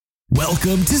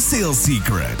Welcome to Sales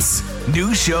Secrets.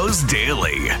 New shows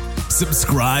daily.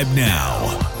 Subscribe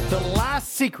now. The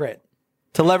last secret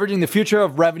to leveraging the future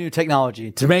of revenue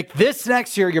technology to make this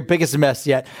next year your biggest invest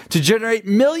yet, to generate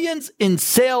millions in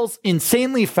sales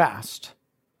insanely fast,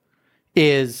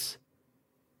 is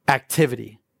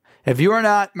activity. If you are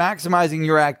not maximizing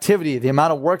your activity, the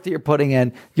amount of work that you're putting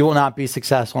in, you will not be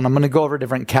successful. And I'm going to go over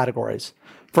different categories.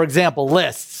 For example,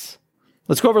 lists.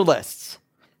 Let's go over lists.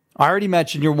 I already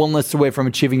mentioned you're one list away from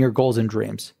achieving your goals and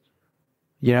dreams.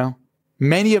 You know,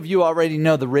 many of you already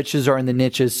know the riches are in the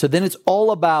niches. So then it's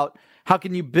all about how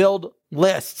can you build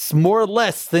lists, more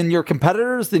lists than your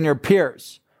competitors, than your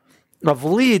peers, of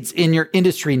leads in your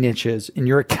industry niches, in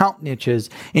your account niches,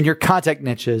 in your contact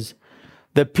niches.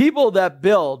 The people that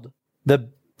build the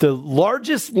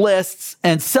largest lists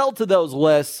and sell to those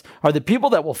lists are the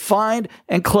people that will find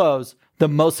and close the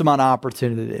most amount of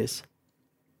opportunities.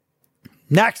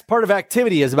 Next part of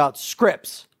activity is about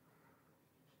scripts.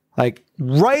 Like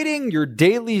writing your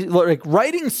daily,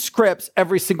 writing scripts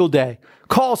every single day.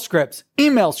 Call scripts,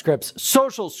 email scripts,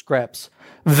 social scripts,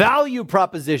 value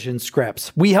proposition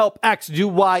scripts. We help X do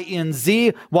Y and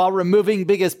Z while removing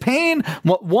biggest pain.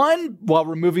 One, while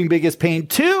removing biggest pain.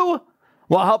 Two,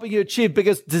 while helping you achieve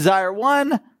biggest desire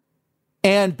one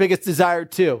and biggest desire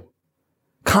two.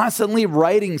 Constantly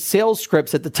writing sales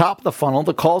scripts at the top of the funnel,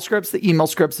 the call scripts, the email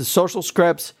scripts, the social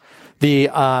scripts,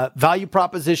 the value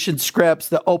proposition scripts,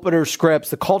 the opener scripts,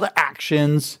 the call to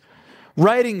actions,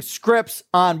 writing scripts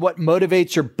on what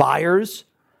motivates your buyers,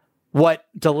 what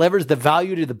delivers the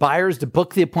value to the buyers to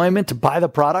book the appointment, to buy the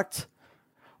product,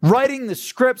 writing the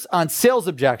scripts on sales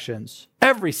objections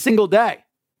every single day.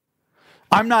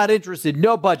 I'm not interested.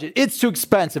 No budget. It's too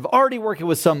expensive. Already working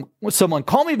with someone.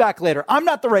 Call me back later. I'm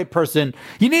not the right person.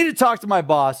 You need to talk to my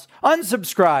boss.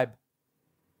 Unsubscribe.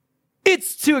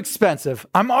 It's too expensive.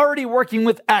 I'm already working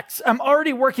with X. I'm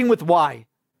already working with Y.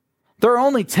 There are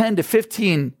only 10 to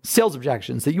 15 sales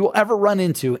objections that you will ever run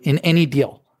into in any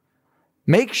deal.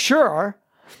 Make sure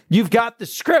you've got the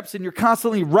scripts and you're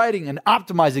constantly writing and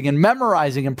optimizing and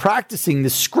memorizing and practicing the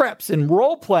scripts and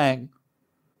role playing.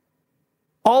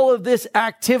 All of this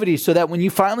activity so that when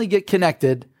you finally get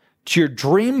connected to your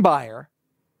dream buyer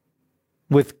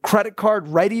with credit card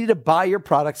ready to buy your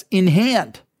products in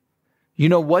hand, you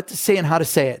know what to say and how to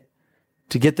say it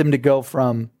to get them to go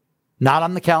from not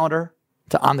on the calendar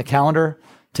to on the calendar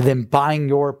to them buying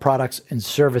your products and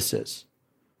services.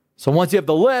 So once you have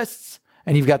the lists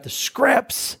and you've got the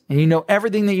scripts and you know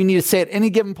everything that you need to say at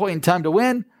any given point in time to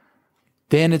win,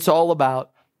 then it's all about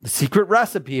the secret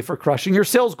recipe for crushing your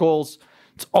sales goals.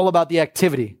 It's all about the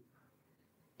activity.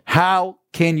 How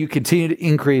can you continue to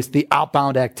increase the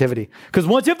outbound activity? Because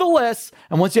once you have the lists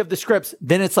and once you have the scripts,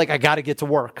 then it's like, I got to get to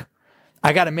work.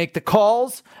 I got to make the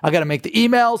calls. I got to make the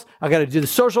emails. I got to do the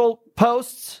social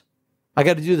posts. I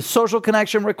got to do the social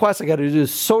connection requests. I got to do the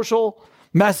social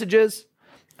messages.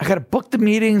 I got to book the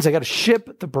meetings. I got to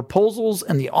ship the proposals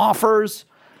and the offers.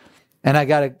 And I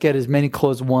got to get as many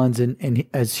closed ones and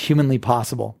as humanly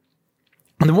possible.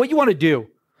 And then what you want to do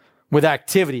with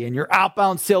activity and your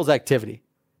outbound sales activity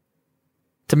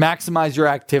to maximize your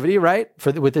activity, right?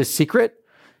 With this secret,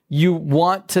 you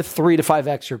want to 3 to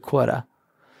 5x your quota.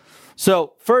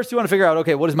 So first you want to figure out,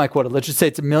 okay, what is my quota? Let's just say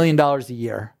it's $1 million a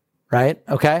year, right?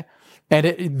 Okay.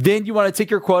 And then you want to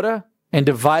take your quota and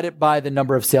divide it by the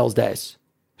number of sales days.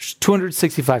 There's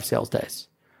 265 sales days.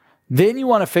 Then you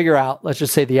want to figure out, let's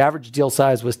just say the average deal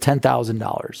size was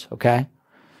 $10,000. Okay.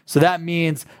 So that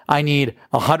means I need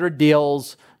 100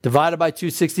 deals divided by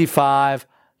 265,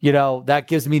 that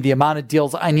gives me the amount of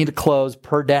deals I need to close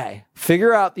per day.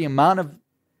 Figure out the amount of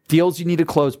deals you need to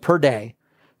close per day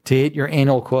to hit your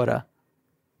annual quota.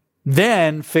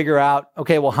 Then figure out,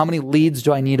 okay, well, how many leads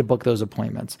do I need to book those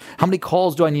appointments? How many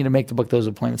calls do I need to make to book those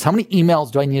appointments? How many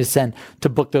emails do I need to send to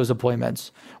book those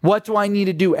appointments? What do I need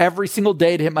to do every single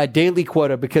day to hit my daily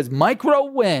quota? Because micro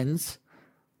wins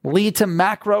lead to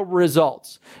macro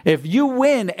results. If you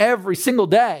win every single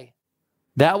day,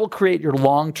 that will create your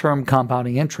long-term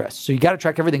compounding interest. So you got to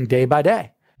track everything day by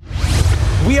day.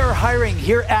 We are hiring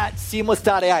here at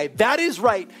Seamless.ai. That is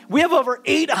right. We have over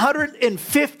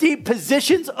 850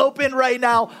 positions open right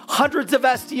now, hundreds of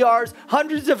SDRs,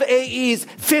 hundreds of AEs,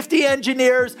 50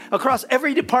 engineers across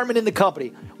every department in the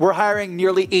company. We're hiring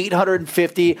nearly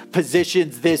 850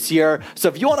 positions this year. So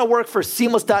if you want to work for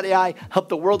Seamless.ai, help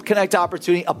the world connect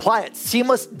opportunity, apply at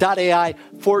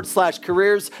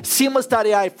Seamless.ai/careers,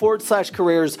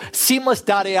 Seamless.ai/careers,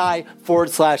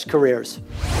 Seamless.ai/careers.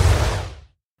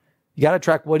 You got to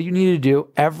track what do you need to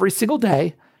do every single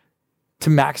day to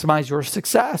maximize your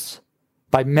success.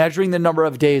 by measuring the number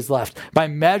of days left, by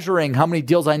measuring how many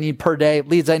deals I need per day,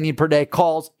 leads I need per day,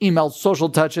 calls, emails, social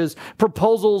touches,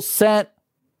 proposals sent,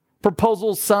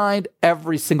 proposals signed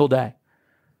every single day.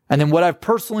 And then what I've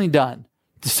personally done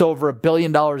to sell over $1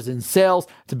 billion in sales,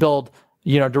 to build,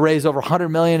 to raise over $100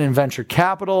 million in venture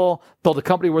capital, build a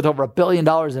company worth over $1 billion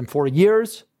in 4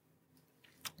 years,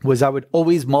 was I would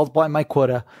always multiply my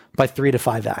quota by 3 to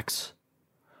 5x.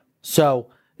 So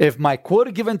if my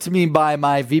quota given to me by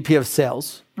my VP of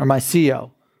sales or my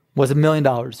CEO was $1 million,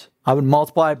 I would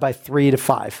multiply it by 3 to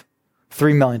 5.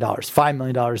 $3 million. $5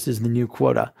 million is the new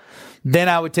quota. Then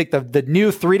I would take the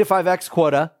new 3 to 5x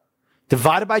quota,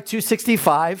 divide it by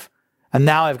 265, and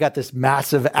now I've got this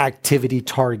massive activity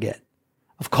target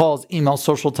of calls, emails,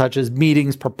 social touches,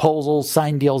 meetings, proposals,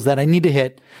 signed deals that I need to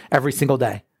hit every single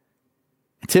day.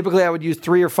 And typically, I would use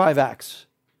 3 or 5x.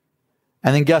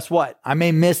 And then guess what? I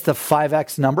may miss the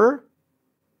 5x number,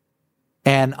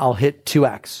 and I'll hit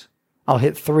 2x. I'll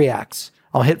hit 3x.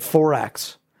 I'll hit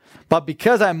 4x. But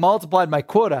because I multiplied my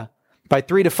quota by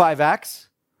 3 to 5x,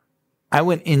 I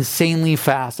went insanely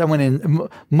fast. I went in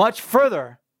much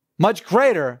further, much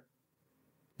greater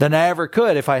than I ever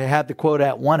could if I had the quota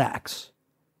at 1x.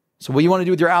 So what you want to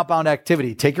do with your outbound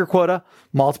activity, take your quota,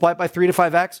 multiply it by 3 to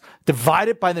 5x, divide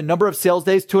it by the number of sales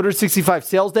days, 265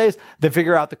 sales days, then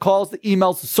figure out the calls, the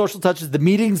emails, the social touches, the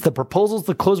meetings, the proposals,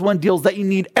 the close one deals that you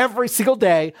need every single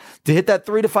day to hit that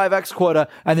 3 to 5x quota,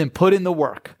 and then put in the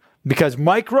work. Because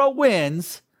micro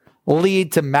wins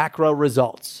lead to macro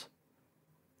results.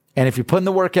 And if you put in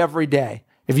the work every day,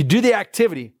 if you do the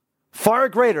activity far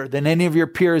greater than any of your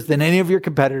peers, than any of your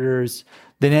competitors,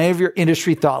 than any of your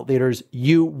industry thought leaders,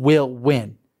 you will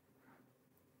win.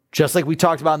 Just like we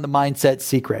talked about in the Mindset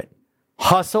Secret.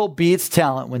 Hustle beats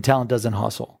talent when talent doesn't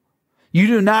hustle. You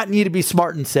do not need to be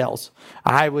smart in sales.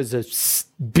 I was a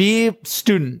B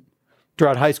student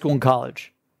throughout high school and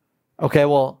college. Okay,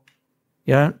 well,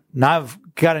 now I've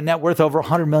got a net worth over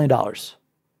 $100 million.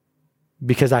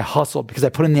 Because I hustled, because I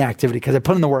put in the activity, because I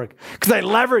put in the work, because I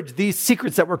leveraged these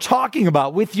secrets that we're talking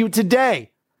about with you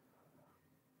today.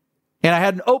 And I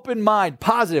had an open mind,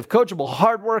 positive, coachable,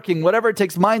 hardworking, whatever it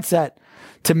takes mindset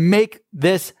to make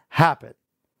this happen.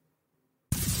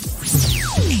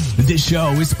 This show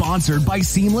is sponsored by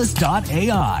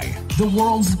Seamless.ai, the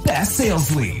world's best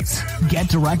sales leads. Get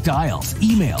direct dials,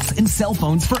 emails, and cell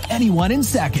phones for anyone in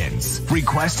seconds.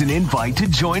 Request an invite to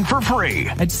join for free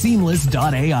at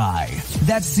Seamless.ai.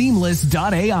 That's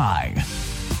Seamless.ai.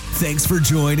 Thanks for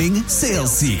joining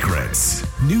Sales Secrets.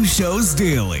 New shows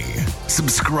daily.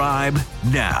 Subscribe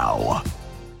now.